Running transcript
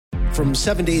From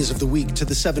 7 days of the week to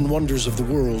the 7 wonders of the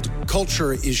world,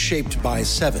 culture is shaped by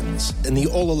sevens, and the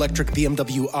all-electric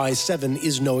BMW i7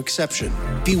 is no exception.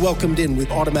 Be welcomed in with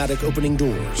automatic opening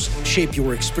doors. Shape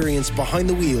your experience behind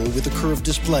the wheel with a curved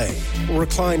display, or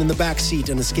recline in the back seat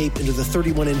and escape into the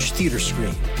 31-inch theater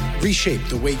screen. Reshape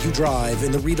the way you drive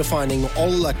in the redefining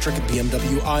all-electric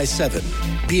BMW i7.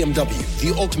 BMW,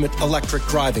 the ultimate electric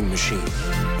driving machine.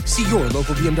 See your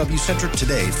local BMW Center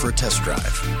today for a test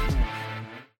drive.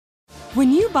 When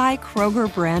you buy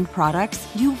Kroger brand products,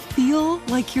 you feel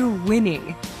like you're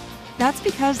winning. That's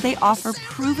because they offer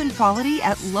proven quality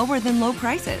at lower than low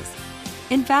prices.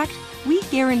 In fact, we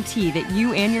guarantee that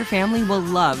you and your family will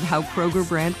love how Kroger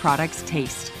brand products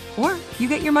taste, or you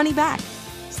get your money back.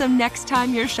 So next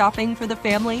time you're shopping for the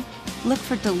family, look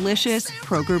for delicious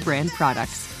Kroger brand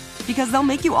products, because they'll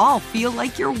make you all feel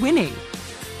like you're winning.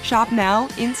 Shop now,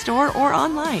 in-store, or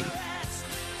online.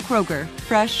 Kroger,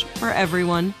 fresh for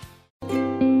everyone.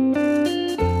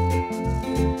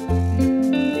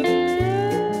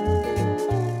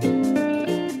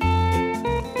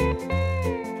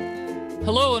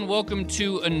 Hello and welcome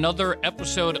to another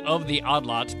episode of the Odd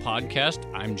Lots podcast.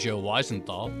 I'm Joe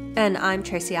Weisenthal. And I'm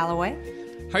Tracy Alloway.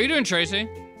 How are you doing, Tracy?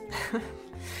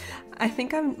 I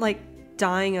think I'm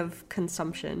dying of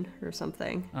consumption or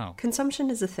something. Oh. Consumption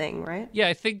is a thing, right? Yeah,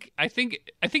 I think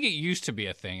it used to be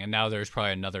a thing, and now there's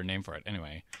probably another name for it.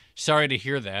 Anyway, sorry to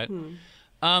hear that.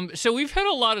 So we've had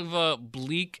a lot of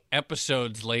bleak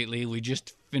episodes lately. We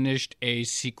just finished a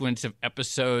sequence of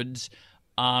episodes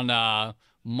on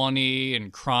money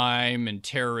and crime and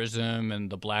terrorism and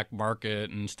the black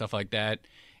market and stuff like that.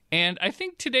 And I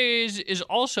think today's is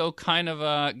also kind of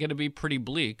going to be pretty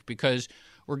bleak because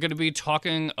we're going to be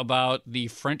talking about the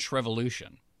French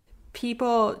Revolution.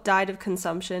 People died of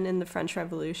consumption in the French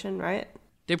Revolution, right?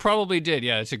 They probably did.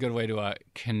 Yeah, it's a good way to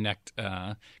connect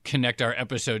our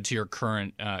episode to your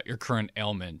current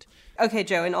ailment. Okay,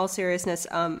 Joe. In all seriousness,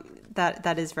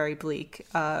 that is very bleak.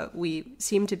 We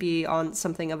seem to be on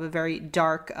something of a very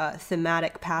dark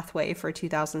thematic pathway for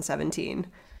 2017.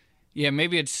 Yeah,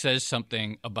 maybe it says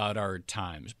something about our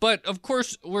times. But of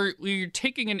course, we're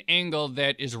taking an angle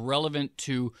that is relevant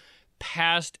to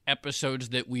past episodes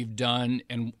that we've done,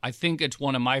 and I think it's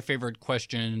one of my favorite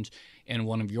questions and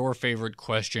one of your favorite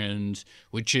questions,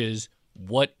 which is,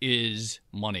 what is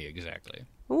money exactly?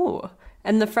 Ooh,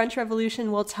 and the French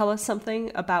Revolution will tell us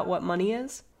something about what money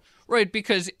is? Right,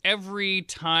 because every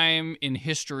time in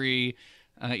history,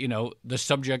 the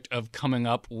subject of coming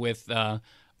up with a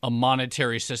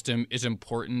monetary system is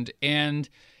important, and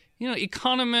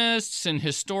economists and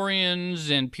historians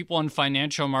and people in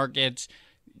financial markets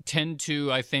tend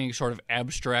to, I think, sort of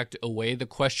abstract away the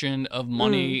question of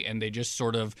money, and they just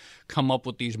sort of come up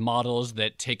with these models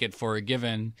that take it for a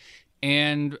given.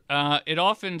 And it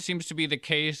often seems to be the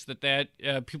case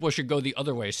that people should go the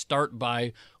other way, start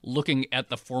by looking at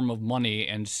the form of money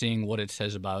and seeing what it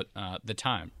says about the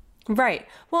time. Right.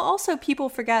 Well, also people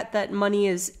forget that money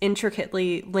is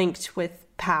intricately linked with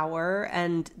power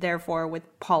and therefore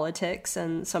with politics,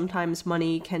 and sometimes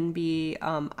money can be,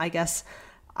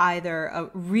 either a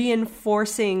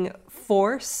reinforcing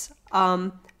force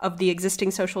of the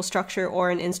existing social structure or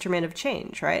an instrument of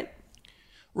change, right?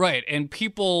 Right. And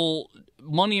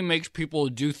money makes people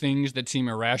do things that seem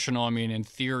irrational. I mean, in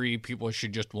theory, people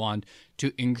should just want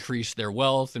to increase their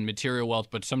wealth and material wealth,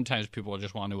 but sometimes people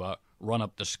just want to run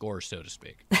up the score, so to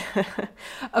speak.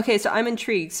 Okay, so I'm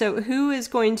intrigued. So who is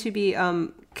going to be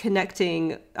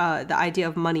connecting the idea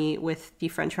of money with the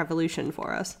French Revolution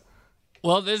for us?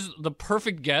 Well, this is the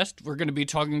perfect guest. We're going to be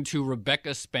talking to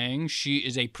Rebecca Spang. She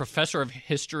is a professor of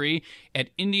history at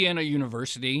Indiana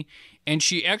University, and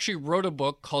she actually wrote a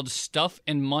book called Stuff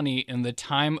and Money in the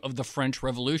Time of the French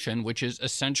Revolution, which is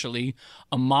essentially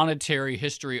a monetary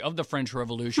history of the French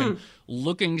Revolution,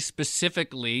 looking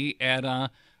specifically at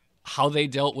how they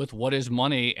dealt with what is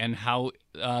money and how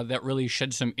that really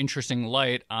shed some interesting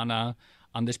light on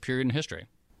this period in history.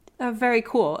 Very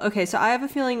cool. Okay, so I have a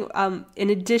feeling, in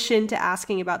addition to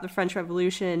asking about the French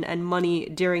Revolution and money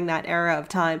during that era of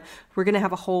time, we're going to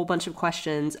have a whole bunch of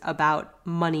questions about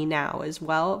money now as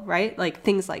well, right? Like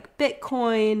things like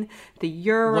Bitcoin, the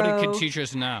euro. What it can teach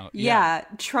us now. Yeah,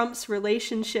 Trump's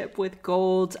relationship with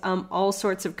gold, all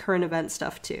sorts of current event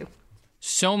stuff too.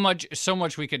 So much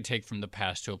we could take from the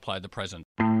past to apply the present.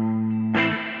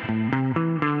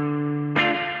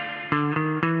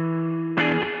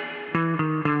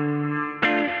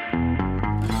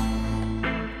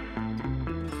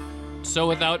 So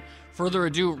without further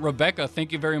ado, Rebecca,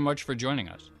 thank you very much for joining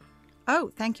us. Oh,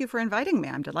 thank you for inviting me.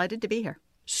 I'm delighted to be here.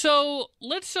 So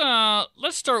let's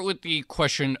start with the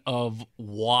question of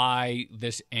why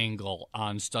this angle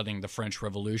on studying the French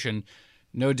Revolution.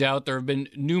 No doubt there have been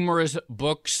numerous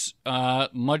books,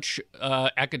 much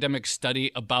academic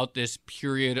study about this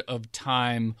period of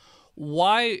time.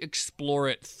 Why explore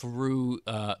it through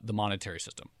the monetary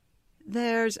system?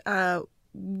 There's a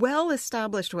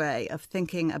well-established way of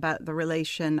thinking about the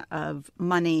relation of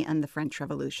money and the French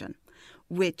Revolution,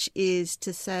 which is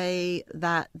to say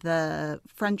that the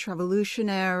French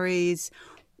revolutionaries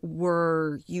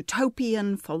were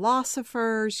utopian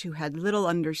philosophers who had little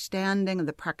understanding of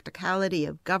the practicality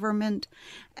of government.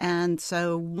 And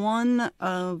so one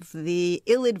of the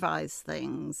ill-advised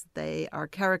things they are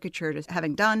caricatured as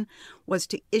having done was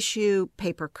to issue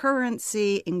paper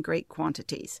currency in great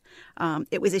quantities.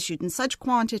 It was issued in such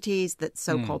quantities that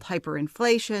so-called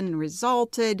hyperinflation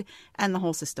resulted, and the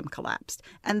whole system collapsed.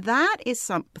 And that is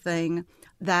something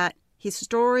that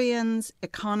historians,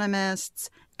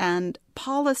 economists, and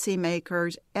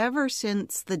policymakers, ever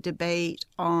since the debate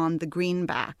on the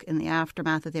greenback in the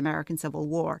aftermath of the American Civil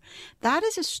War, that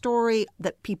is a story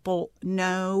that people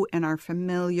know and are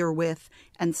familiar with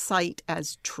and cite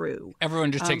as true.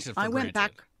 Everyone just takes it for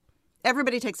granted.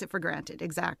 Everybody takes it for granted,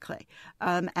 exactly.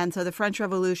 And so the French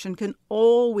Revolution can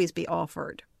always be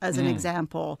offered as an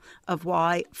example of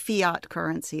why fiat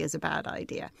currency is a bad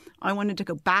idea. I wanted to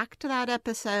go back to that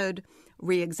episode,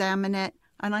 re-examine it,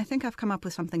 and I think I've come up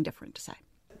with something different to say.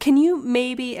 Can you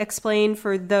maybe explain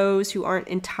for those who aren't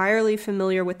entirely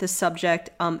familiar with the subject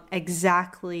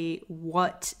exactly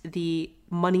what the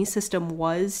money system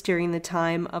was during the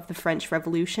time of the French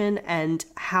Revolution and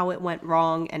how it went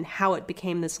wrong and how it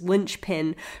became this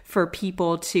linchpin for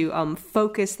people to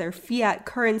focus their fiat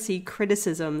currency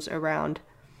criticisms around?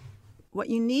 What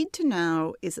you need to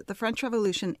know is that the French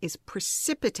Revolution is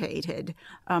precipitated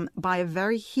by a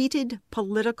very heated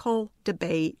political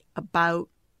debate about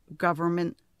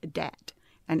government debt.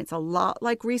 And it's a lot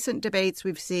like recent debates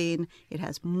we've seen. It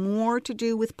has more to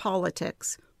do with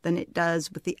politics than it does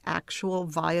with the actual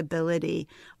viability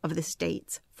of the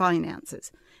state's finances.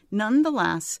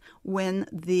 Nonetheless, when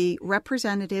the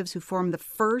representatives who formed the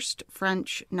first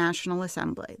French National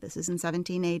Assembly, this is in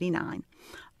 1789,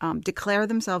 declare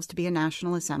themselves to be a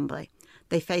National Assembly,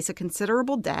 they face a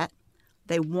considerable debt.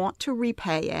 They want to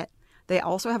repay it. They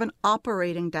also have an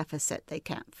operating deficit they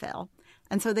can't fill.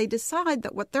 And so they decide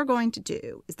that what they're going to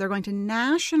do is they're going to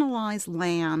nationalize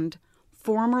land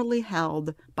formerly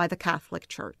held by the Catholic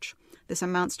Church. This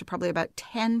amounts to probably about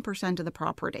 10% of the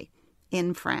property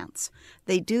in France.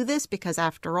 They do this because,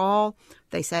 after all,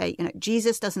 they say,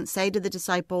 Jesus doesn't say to the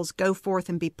disciples, go forth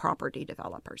and be property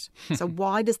developers. So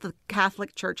why does the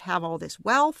Catholic Church have all this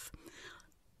wealth?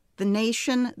 The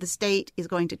nation, the state, is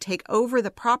going to take over the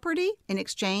property in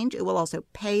exchange. It will also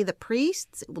pay the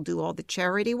priests. It will do all the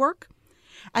charity work.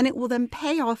 And it will then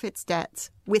pay off its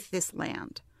debts with this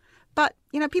land. But,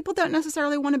 people don't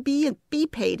necessarily want to be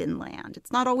paid in land.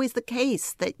 It's not always the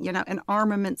case that, an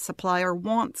armament supplier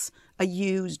wants a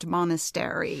used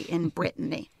monastery in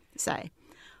Brittany, say.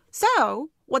 So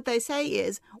what they say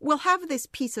is, we'll have this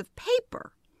piece of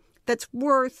paper that's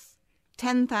worth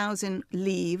 10,000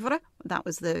 livres. That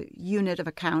was the unit of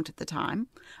account at the time.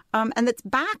 And that's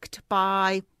backed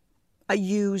by a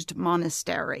used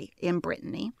monastery in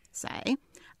Brittany, say.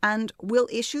 And we'll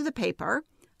issue the paper.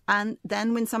 And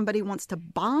then when somebody wants to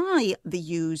buy the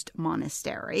used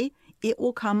monastery, it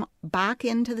will come back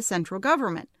into the central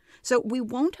government. So we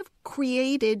won't have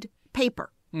created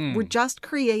paper. We're just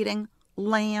creating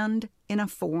land in a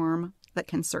form that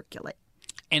can circulate.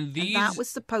 And that was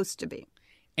supposed to be.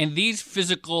 And these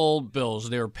physical bills,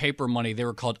 they were paper money. They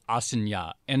were called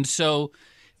assignats. And so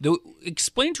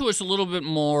explain to us a little bit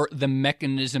more the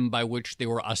mechanism by which they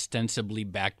were ostensibly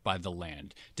backed by the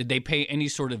land. Did they pay any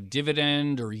sort of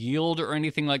dividend or yield or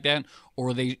anything like that?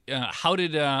 Or how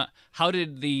did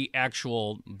the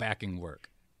actual backing work?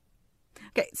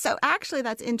 Okay, so actually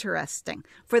that's interesting.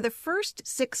 For the first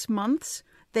 6 months,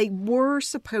 they were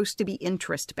supposed to be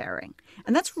interest-bearing.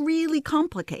 And that's really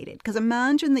complicated because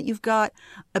imagine that you've got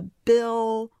a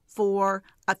bill for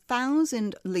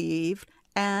 1,000 livres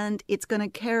and it's going to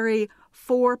carry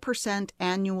 4%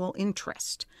 annual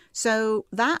interest. So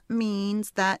that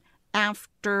means that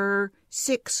after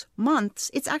 6 months,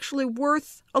 it's actually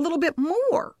worth a little bit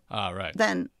more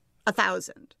than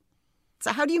 1,000.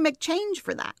 So how do you make change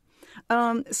for that?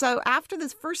 So after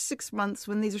this first 6 months,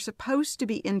 when these are supposed to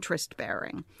be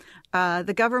interest-bearing,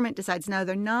 the government decides, no,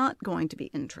 they're not going to be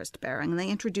interest-bearing, and they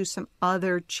introduce some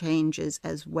other changes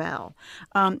as well.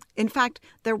 In fact,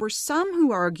 there were some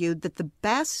who argued that the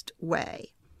best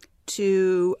way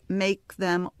to make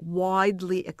them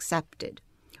widely accepted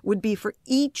would be for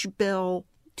each bill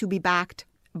to be backed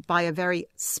by a very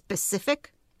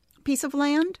specific piece of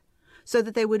land, so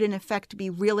that they would in effect be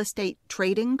real estate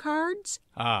trading cards.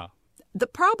 The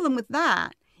problem with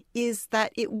that is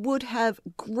that it would have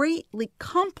greatly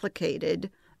complicated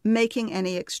making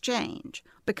any exchange,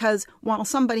 because while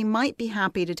somebody might be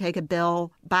happy to take a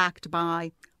bill backed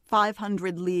by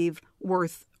 500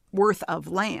 livres worth of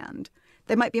land,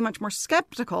 they might be much more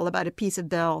skeptical about a piece of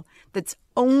bill that's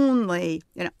only,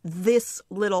 this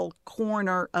little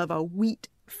corner of a wheat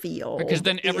field. Because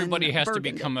then everybody has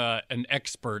Burgundy. to become an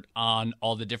expert on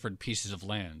all the different pieces of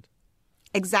land.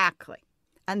 Exactly.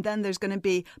 And then there's going to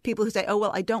be people who say, oh,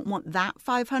 well, I don't want that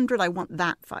 500, I want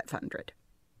that 500.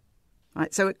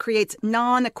 Right? So it creates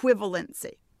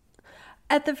non-equivalency.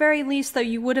 At the very least, though,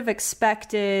 you would have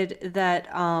expected that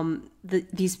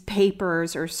these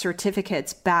papers or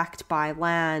certificates backed by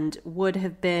land would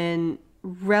have been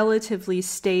relatively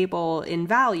stable in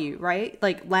value, right?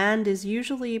 Like, land is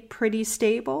usually pretty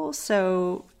stable,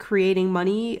 so creating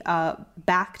money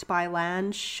backed by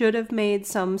land should have made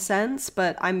some sense,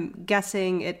 but I'm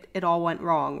guessing it all went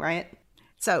wrong, right?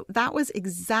 So that was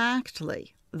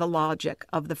exactly the logic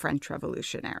of the French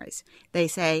revolutionaries. They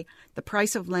say the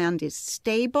price of land is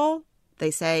stable. They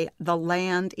say the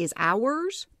land is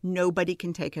ours. Nobody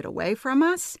can take it away from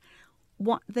us.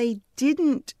 What they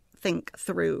didn't think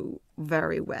through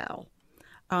very well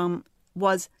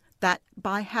was that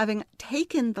by having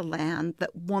taken the land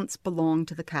that once belonged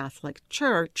to the Catholic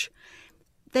Church,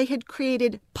 they had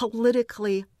created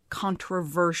politically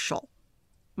controversial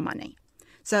money.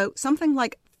 So something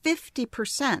like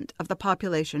 50% of the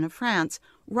population of France,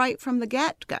 right from the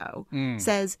get-go,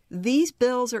 says these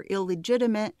bills are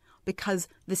illegitimate because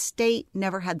the state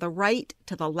never had the right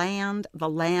to the land. The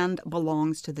land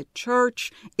belongs to the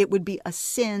church. It would be a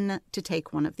sin to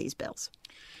take one of these bills.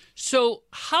 So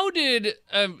how did,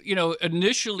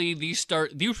 initially these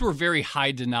were very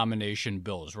high denomination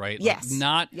bills, right? Yes.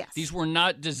 Yes. These were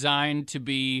not designed to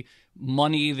be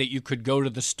money that you could go to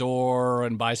the store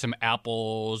and buy some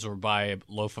apples or buy a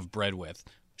loaf of bread with.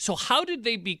 So how did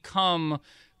they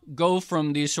go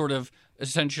from these sort of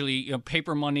essentially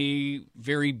paper money,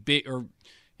 very big, or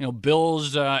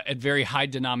bills at very high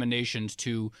denominations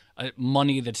to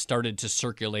money that started to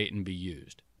circulate and be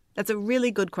used? That's a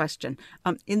really good question.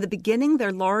 In the beginning,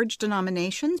 they're large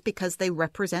denominations because they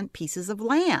represent pieces of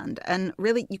land. And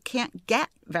really, you can't get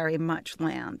very much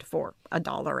land for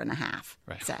 $1.50,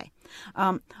 right, say.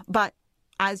 But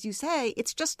as you say,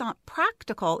 it's just not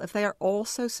practical if they are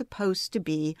also supposed to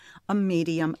be a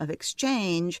medium of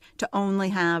exchange to only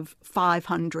have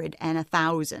 500 and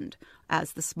 1,000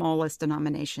 as the smallest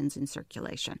denominations in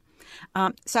circulation.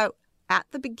 So at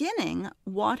the beginning,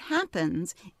 what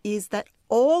happens is that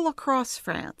all across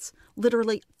France,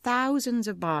 literally thousands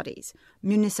of bodies,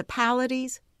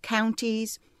 municipalities,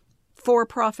 counties,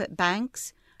 for-profit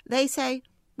banks, they say,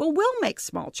 well, we'll make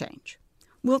small change.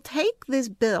 We'll take this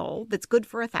bill that's good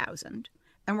for 1,000,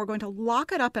 and we're going to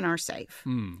lock it up in our safe,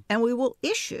 and we will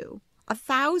issue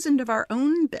 1,000 of our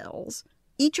own bills,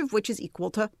 each of which is equal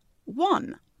to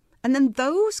 1. And then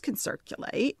those can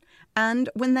circulate, and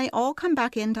when they all come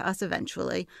back into us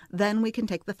eventually, then we can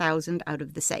take the 1,000 out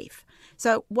of the safe.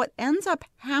 So what ends up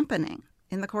happening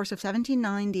in the course of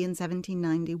 1790 and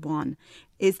 1791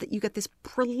 is that you get this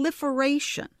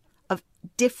proliferation of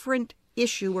different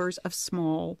issuers of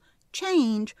small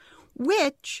change,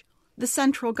 which the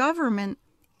central government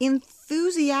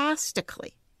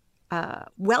enthusiastically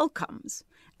welcomes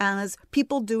as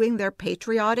people doing their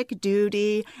patriotic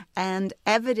duty and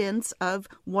evidence of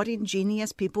what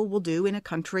ingenious people will do in a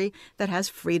country that has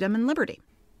freedom and liberty.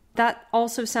 That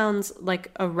also sounds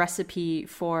like a recipe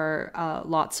for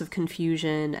lots of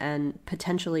confusion and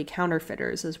potentially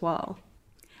counterfeiters as well.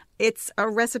 It's a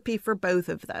recipe for both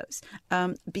of those,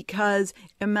 because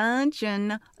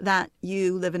imagine that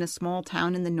you live in a small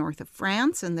town in the north of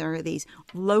France and there are these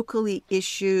locally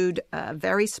issued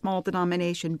very small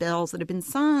denomination bills that have been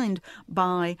signed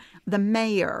by the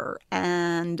mayor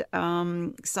and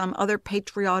some other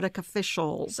patriotic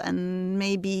officials and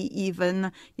maybe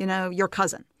even, your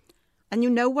cousin. And you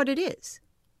know what it is.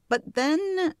 But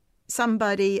then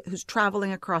somebody who's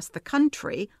traveling across the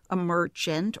country, a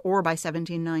merchant, or by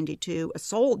 1792, a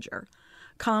soldier,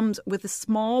 comes with a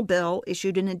small bill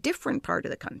issued in a different part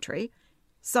of the country,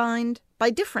 signed by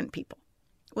different people.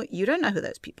 Well, you don't know who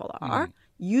those people are.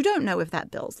 You don't know if that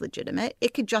bill's legitimate.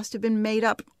 It could just have been made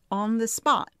up on the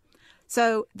spot.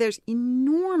 So there's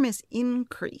enormous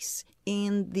increase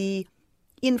in the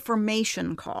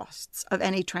information costs of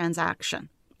any transaction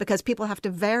because people have to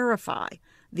verify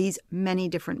these many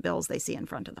different bills they see in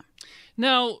front of them.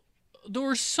 Now, there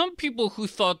were some people who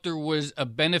thought there was a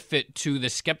benefit to the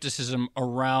skepticism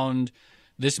around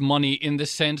this money in the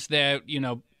sense that,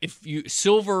 if you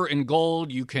silver and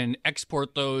gold, you can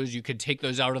export those, you could take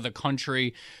those out of the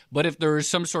country. But if there is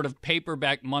some sort of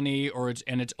paper-backed money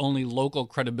it's only local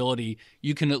credibility,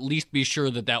 you can at least be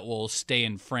sure that will stay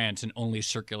in France and only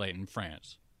circulate in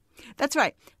France. That's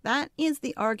right. That is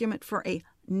the argument for a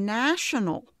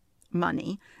national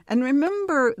money. And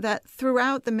remember that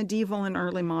throughout the medieval and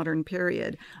early modern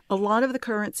period, a lot of the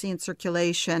currency in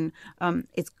circulation,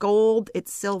 it's gold,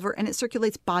 it's silver, and it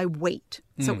circulates by weight.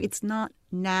 So it's not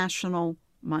national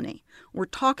money. We're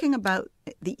talking about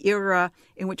the era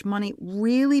in which money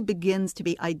really begins to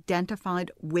be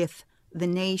identified with the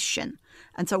nation.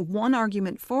 And so one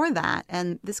argument for that,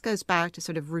 and this goes back to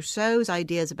sort of Rousseau's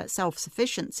ideas about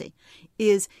self-sufficiency,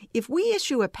 is if we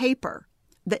issue a paper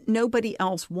that nobody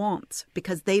else wants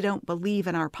because they don't believe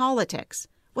in our politics,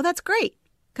 well, that's great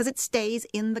because it stays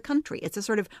in the country. It's a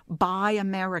sort of buy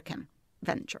American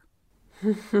venture.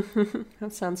 That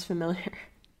sounds familiar.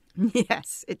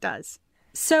 Yes, it does.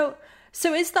 So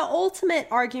is the ultimate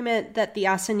argument that the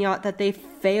assignats, that they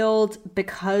failed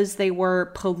because they were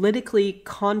politically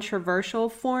controversial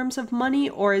forms of money,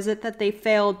 or is it that they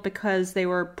failed because they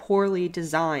were poorly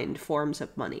designed forms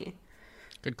of money?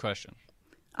 Good question.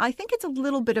 I think it's a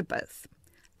little bit of both.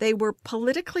 They were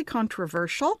politically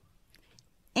controversial,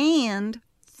 and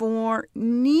for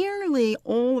nearly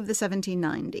all of the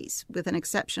 1790s, with an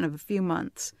exception of a few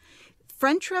months,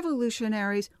 French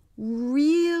revolutionaries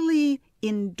really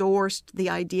endorsed the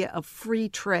idea of free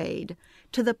trade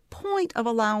to the point of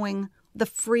allowing the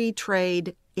free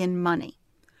trade in money.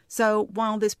 So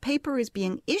while this paper is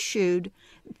being issued,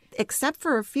 except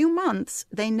for a few months,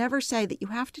 they never say that you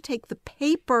have to take the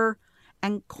paper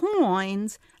and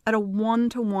coins at a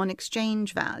one-to-one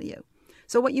exchange value.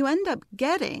 So what you end up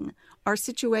getting are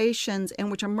situations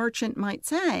in which a merchant might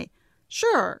say,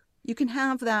 sure, you can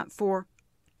have that for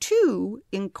 2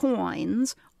 in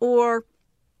coins or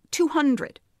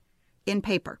 200 in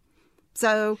paper.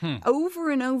 So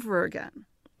over and over again,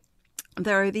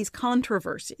 there are these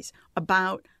controversies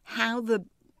about how the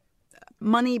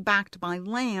money backed by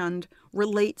land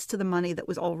relates to the money that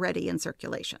was already in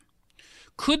circulation.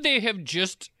 Could they have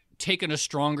just taken a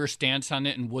stronger stance on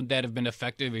it, and would that have been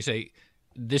effective? You say,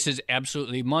 this is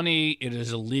absolutely money. It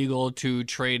is illegal to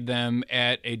trade them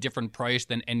at a different price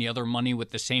than any other money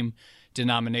with the same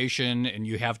denomination, and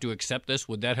you have to accept this.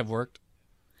 Would that have worked?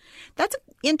 That's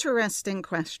an interesting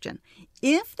question.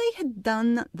 If they had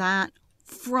done that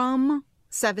from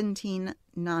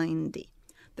 1790,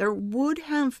 there would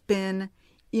have been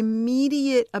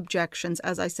immediate objections,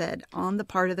 as I said, on the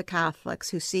part of the Catholics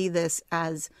who see this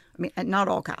as, not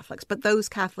all Catholics, but those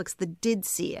Catholics that did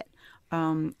see it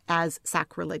as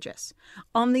sacrilegious.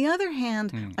 On the other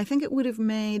hand, I think it would have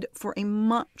made for a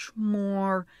much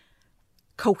more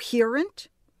coherent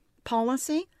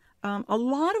policy. A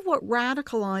lot of what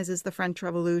radicalizes the French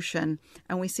Revolution,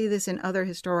 and we see this in other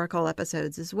historical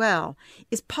episodes as well,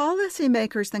 is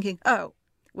policymakers thinking, oh,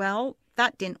 well,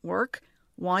 that didn't work.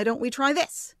 Why don't we try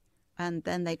this? And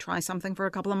then they try something for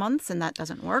a couple of months and that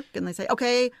doesn't work. And they say,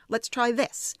 okay, let's try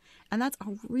this. And that's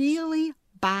a really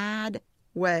bad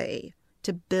way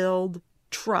to build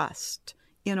trust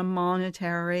in a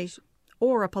monetary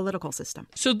or a political system.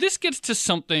 So this gets to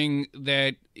something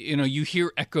that, you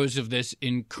hear echoes of this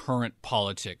in current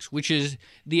politics, which is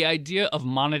the idea of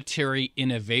monetary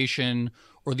innovation,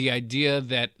 or the idea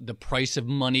that the price of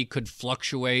money could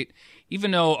fluctuate.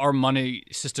 Even though our money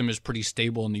system is pretty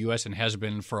stable in the U.S. and has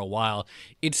been for a while,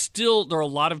 there are a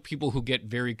lot of people who get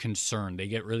very concerned. They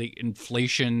get really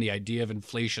inflation. The idea of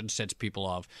inflation sets people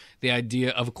off. The idea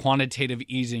of quantitative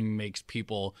easing makes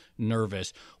people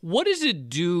nervous. What does it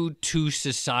do to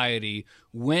society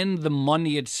when the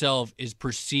money itself is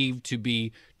perceived to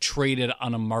be traded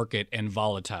on a market and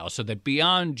volatile, so that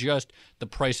beyond just the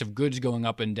price of goods going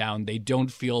up and down, they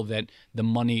don't feel that the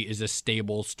money is a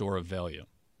stable store of value?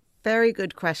 Very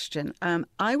good question.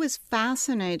 I was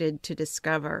fascinated to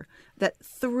discover that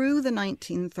through the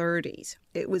 1930s,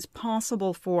 it was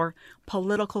possible for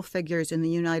political figures in the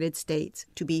United States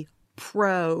to be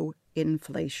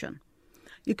pro-inflation.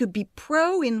 You could be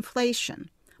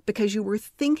pro-inflation because you were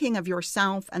thinking of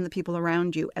yourself and the people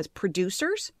around you as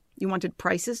producers. You wanted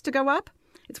prices to go up.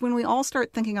 It's when we all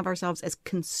start thinking of ourselves as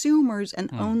consumers and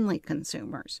only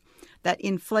consumers that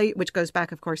inflate, which goes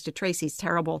back, of course, to Tracy's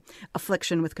terrible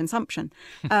affliction with consumption.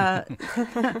 That's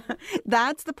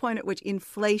the point at which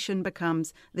inflation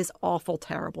becomes this awful,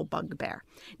 terrible bugbear.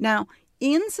 Now,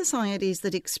 in societies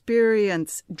that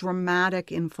experience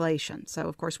dramatic inflation, so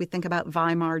of course we think about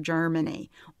Weimar Germany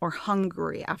or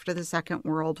Hungary after the Second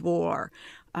World War,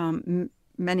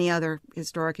 many other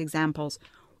historic examples,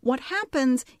 what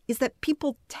happens is that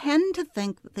people tend to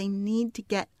think that they need to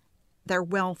get their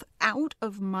wealth out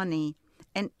of money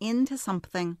and into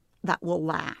something that will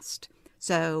last.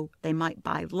 So they might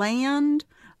buy land.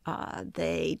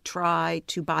 They try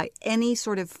to buy any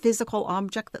sort of physical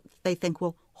object that they think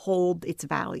will hold its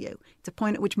value. It's a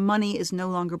point at which money is no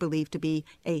longer believed to be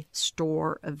a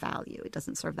store of value. It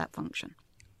doesn't serve that function.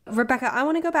 Rebecca, I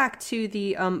want to go back to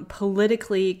the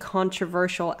politically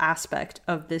controversial aspect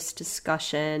of this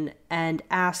discussion and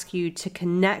ask you to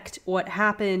connect what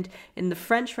happened in the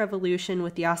French Revolution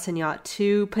with the assignat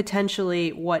to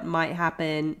potentially what might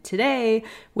happen today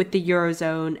with the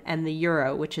Eurozone and the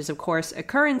euro, which is, of course, a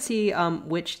currency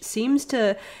which seems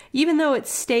to, even though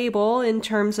it's stable in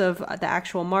terms of the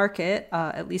actual market,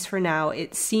 at least for now,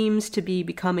 it seems to be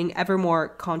becoming ever more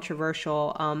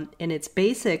controversial in its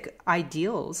basic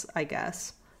ideals, I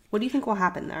guess. What do you think will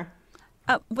happen there?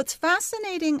 What's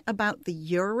fascinating about the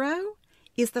euro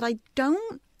is that I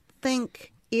don't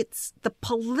think it's the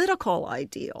political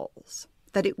ideals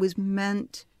that it was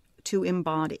meant to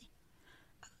embody.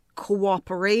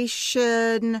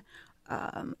 Cooperation,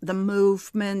 the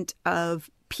movement of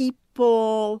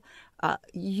people,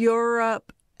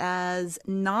 Europe as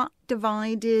not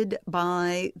divided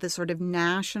by the sort of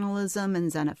nationalism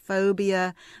and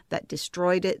xenophobia that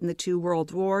destroyed it in the two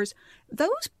world wars.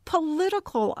 Those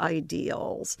political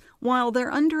ideals, while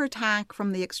they're under attack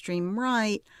from the extreme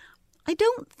right, I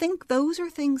don't think those are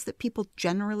things that people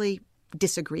generally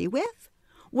disagree with.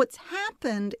 What's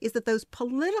happened is that those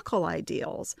political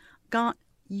ideals got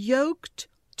yoked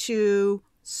to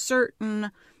certain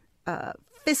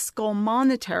fiscal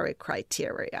monetary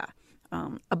criteria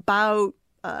about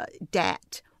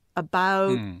debt,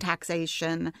 about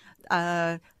taxation,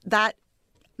 that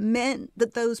meant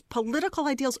that those political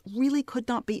ideals really could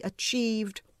not be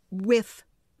achieved with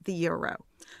the euro.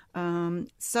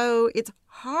 So it's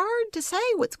hard to say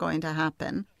what's going to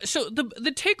happen. So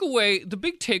the takeaway, the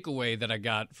big takeaway that I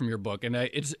got from your book, and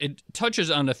it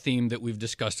touches on a theme that we've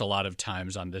discussed a lot of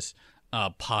times on this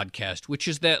podcast, which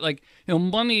is that, like,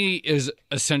 money is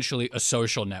essentially a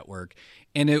social network,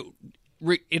 and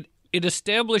it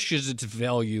establishes its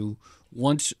value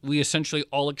once we essentially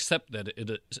all accept that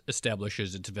it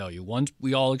establishes its value. Once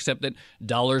we all accept that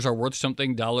dollars are worth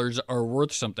something,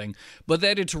 but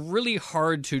that it's really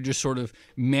hard to just sort of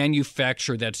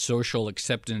manufacture that social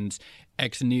acceptance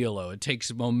ex nihilo. It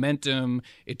takes momentum,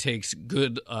 it takes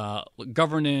good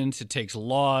governance, it takes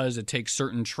laws, it takes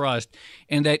certain trust,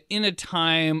 and that in a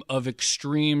time of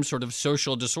extreme sort of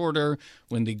social disorder,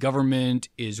 when the government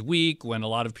is weak, when a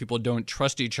lot of people don't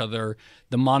trust each other,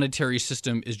 the monetary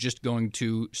system is just going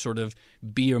to sort of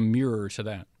be a mirror to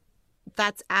that.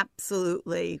 That's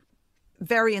absolutely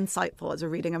very insightful as a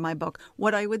reading of my book.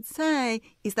 What I would say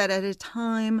is that at a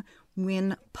time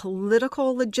when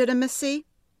political legitimacy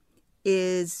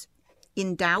is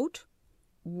in doubt,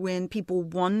 when people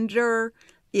wonder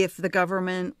if the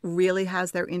government really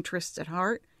has their interests at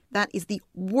heart, that is the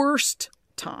worst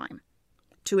time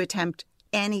to attempt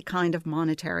any kind of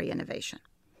monetary innovation,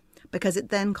 because it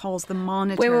then calls the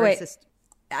monetary system.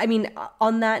 I mean,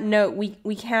 on that note,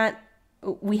 we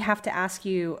have to ask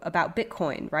you about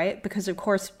Bitcoin, right? Because, of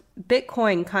course,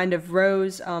 Bitcoin kind of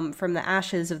rose from the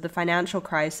ashes of the financial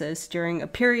crisis during a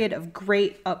period of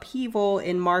great upheaval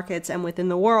in markets and within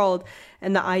the world.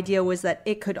 And the idea was that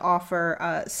it could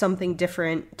offer something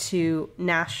different to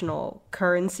national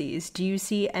currencies. Do you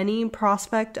see any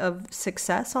prospect of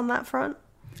success on that front?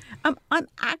 I'm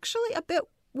actually a bit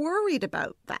worried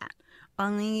about that.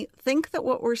 I think that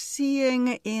what we're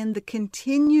seeing in the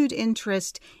continued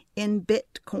interest in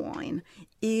Bitcoin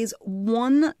is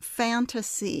one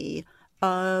fantasy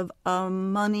of a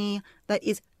money that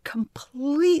is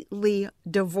completely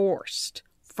divorced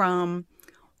from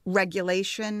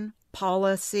regulation,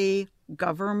 policy,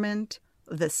 government,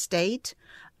 the state.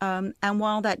 And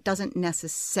while that doesn't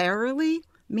necessarily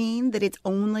mean that it's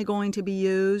only going to be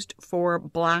used for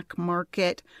black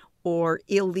market or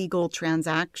illegal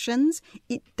transactions,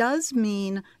 it does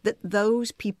mean that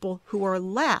those people who are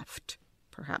left,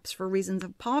 perhaps for reasons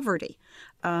of poverty,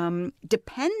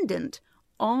 dependent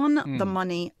on the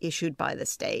money issued by the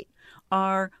state,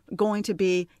 are going to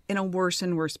be in a worse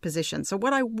and worse position. So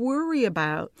what I worry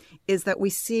about is that we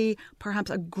see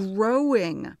perhaps a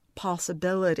growing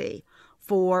possibility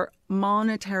for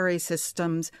monetary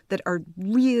systems that are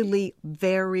really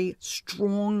very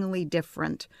strongly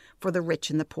different for the rich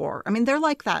and the poor. I mean, they're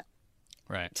like that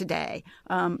today.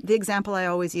 The example I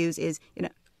always use is,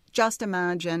 just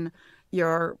imagine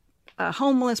you're a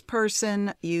homeless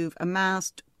person, you've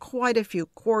amassed quite a few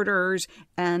quarters,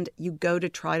 and you go to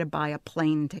try to buy a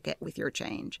plane ticket with your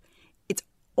change. It's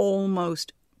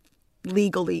almost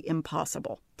legally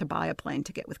impossible to buy a plane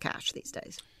ticket with cash these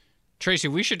days. Tracy,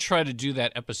 we should try to do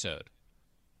that episode.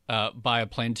 Buy a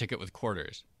plane ticket with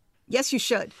quarters. Yes, you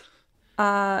should.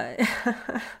 I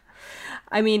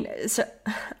mean, so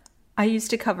I used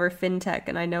to cover fintech,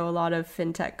 and I know a lot of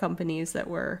fintech companies that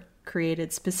were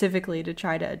created specifically to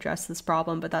try to address this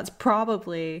problem, but that's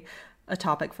probably a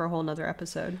topic for a whole nother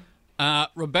episode.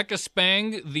 Rebecca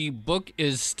Spang, the book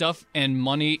is Stuff and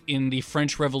Money in the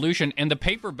French Revolution, and the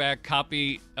paperback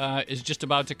copy is just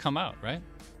about to come out, right?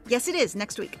 Yes, it is,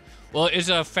 next week. Well, it's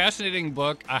a fascinating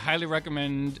book. I highly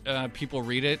recommend people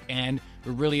read it, and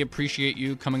we really appreciate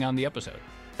you coming on the episode.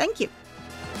 Thank you.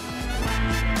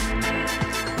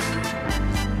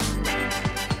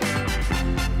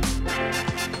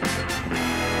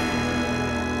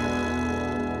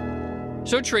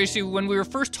 So, Tracy, when we were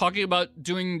first talking about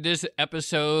doing this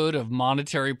episode of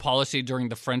monetary policy during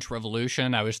the French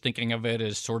Revolution, I was thinking of it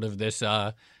as sort of this,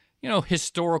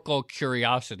 historical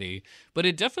curiosity. But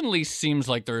it definitely seems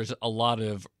like there's a lot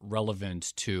of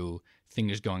relevance to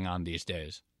things going on these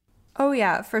days. Oh,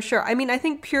 yeah, for sure. I mean, I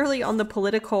think purely on the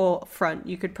political front,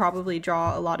 you could probably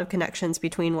draw a lot of connections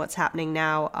between what's happening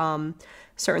now,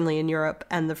 certainly in Europe,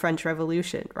 and the French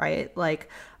Revolution, right? Like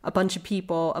a bunch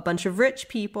of rich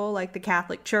people, like the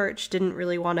Catholic Church, didn't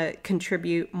really want to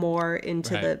contribute more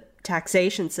into the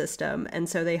taxation system. And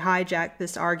so they hijacked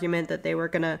this argument that they were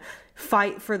going to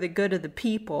fight for the good of the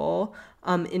people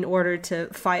in order to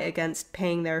fight against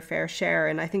paying their fair share.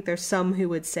 And I think there's some who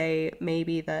would say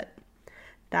maybe that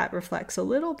reflects a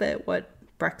little bit what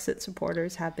Brexit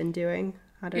supporters have been doing.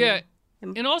 I don't know.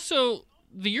 And also,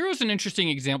 the euro is an interesting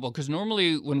example because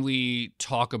normally when we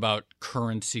talk about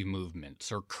currency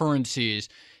movements or currencies,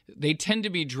 they tend to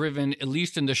be driven, at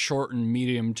least in the short and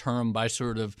medium term, by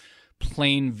sort of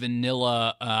plain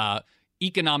vanilla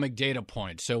economic data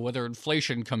points. So whether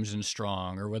inflation comes in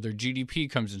strong or whether GDP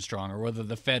comes in strong or whether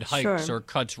the Fed hikes or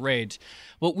cuts rates.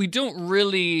 But we don't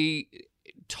really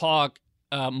talk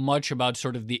much about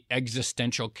sort of the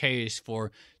existential case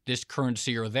for this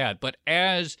currency or that. But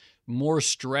as more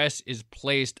stress is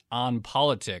placed on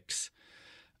politics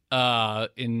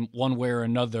in one way or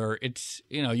another, it's,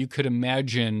 you could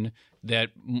imagine that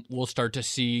we'll start to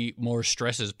see more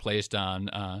stresses placed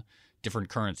on different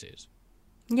currencies.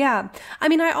 Yeah. I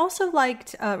mean, I also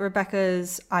liked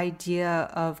Rebecca's idea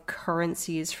of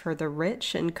currencies for the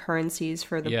rich and currencies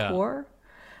for the poor.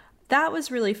 That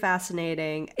was really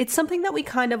fascinating. It's something that we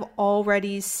kind of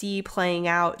already see playing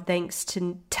out thanks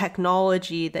to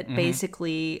technology that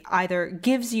basically either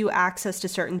gives you access to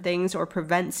certain things or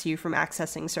prevents you from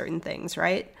accessing certain things,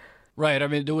 right? Right. I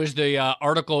mean, there was the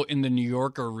article in the New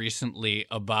Yorker recently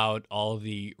about all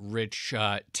the rich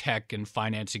tech and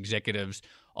finance executives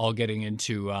all getting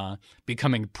into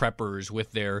becoming preppers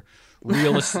with their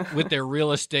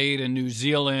real estate in New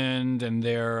Zealand and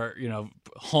their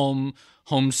home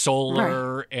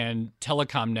solar and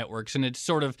telecom networks. And it's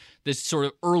sort of this sort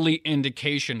of early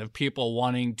indication of people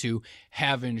wanting to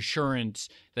have insurance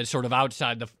that's sort of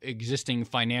outside the existing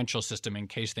financial system in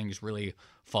case things really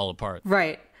fall apart.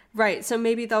 Right. So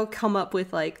maybe they'll come up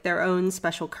with like their own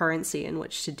special currency in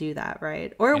which to do that,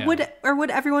 right? Or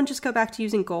would everyone just go back to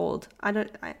using gold? I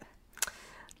don't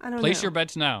know. Place your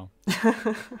bets now.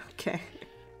 Okay.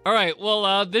 All right.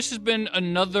 Well, this has been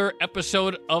another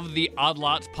episode of the Odd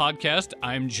Lots podcast.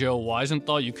 I'm Joe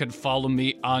Weisenthal. You can follow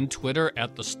me on Twitter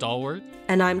at The Stalwart.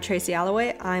 And I'm Tracy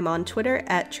Alloway. I'm on Twitter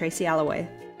at Tracy Alloway.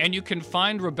 And you can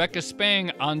find Rebecca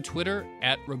Spang on Twitter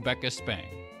at Rebecca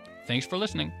Spang. Thanks for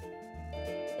listening.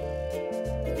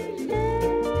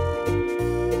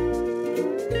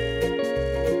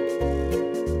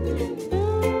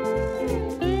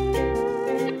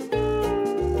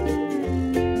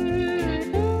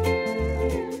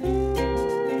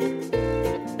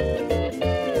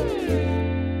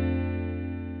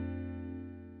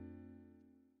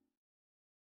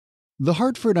 The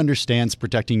Hartford understands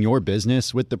protecting your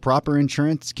business with the proper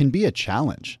insurance can be a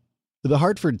challenge. The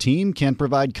Hartford team can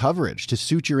provide coverage to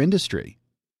suit your industry.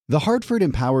 The Hartford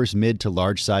empowers mid to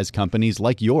large-size companies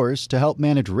like yours to help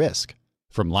manage risk,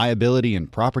 from liability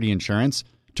and property insurance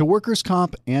to workers'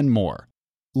 comp and more.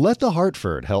 Let The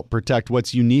Hartford help protect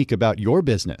what's unique about your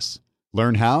business.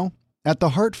 Learn how at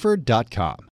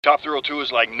thehartford.com. Top Thrill 2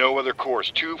 is like no other course.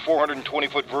 2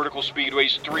 420-foot vertical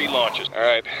speedways, 3 launches. All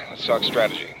right, let's talk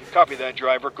strategy. Copy that,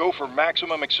 driver. Go for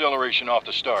maximum acceleration off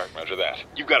the start. Roger that.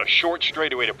 You've got a short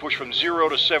straightaway to push from 0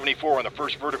 to 74 on the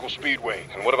first vertical speedway.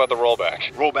 And what about the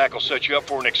rollback? Rollback will set you up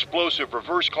for an explosive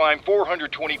reverse climb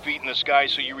 420 feet in the sky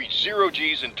so you reach 0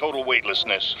 G's in total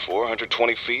weightlessness.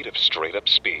 420 feet of straight-up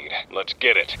speed. Let's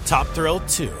get it. Top Thrill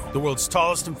 2, the world's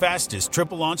tallest and fastest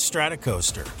triple-launch strata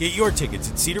coaster. Get your tickets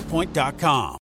at cedarpoint.com.